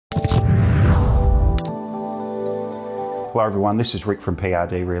Hello everyone, this is Rick from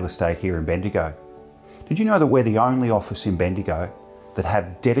PRD Real Estate here in Bendigo. Did you know that we're the only office in Bendigo that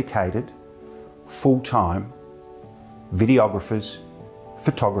have dedicated, full-time videographers,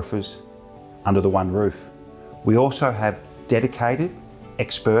 photographers under the one roof? We also have dedicated,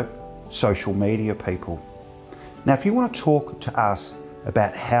 expert social media people. Now, if you want to talk to us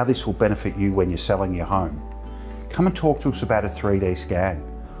about how this will benefit you when you're selling your home, come and talk to us about a 3D scan.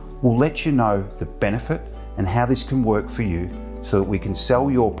 We'll let you know the benefit and how this can work for you so that we can sell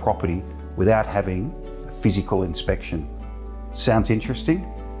your property without having a physical inspection. Sounds interesting?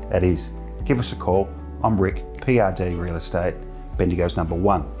 That is. Give us a call. I'm Rick, PRD Real Estate, Bendigo's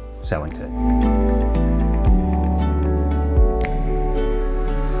 #1 selling team.